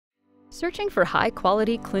Searching for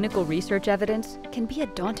high-quality clinical research evidence can be a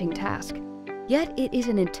daunting task, yet it is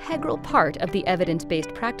an integral part of the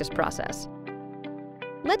evidence-based practice process.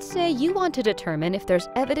 Let's say you want to determine if there's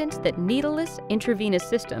evidence that needleless intravenous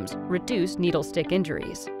systems reduce needle stick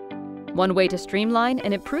injuries. One way to streamline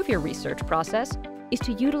and improve your research process is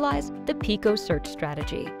to utilize the PICO search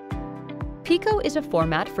strategy. PICO is a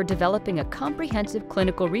format for developing a comprehensive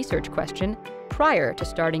clinical research question prior to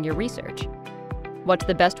starting your research. What's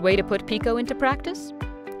the best way to put PICO into practice?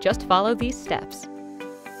 Just follow these steps.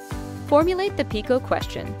 Formulate the PICO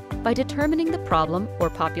question by determining the problem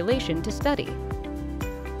or population to study,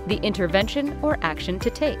 the intervention or action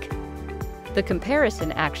to take, the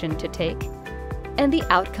comparison action to take, and the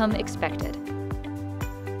outcome expected.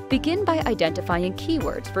 Begin by identifying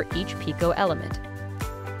keywords for each PICO element.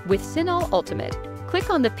 With CINAHL Ultimate,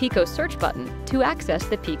 click on the PICO search button to access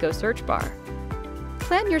the PICO search bar.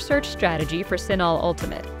 Plan your search strategy for CINAHL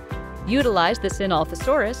Ultimate. Utilize the CINAHL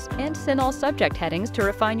thesaurus and CINAHL subject headings to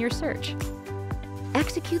refine your search.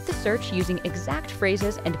 Execute the search using exact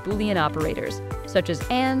phrases and Boolean operators, such as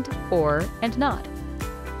and, or, and not.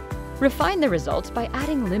 Refine the results by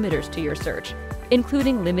adding limiters to your search,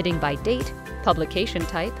 including limiting by date, publication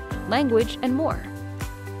type, language, and more.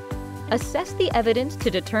 Assess the evidence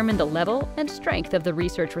to determine the level and strength of the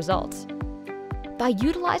research results. By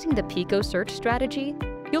utilizing the PICO search strategy,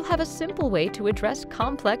 you'll have a simple way to address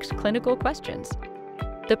complex clinical questions.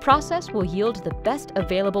 The process will yield the best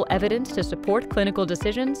available evidence to support clinical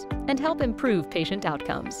decisions and help improve patient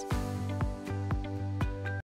outcomes.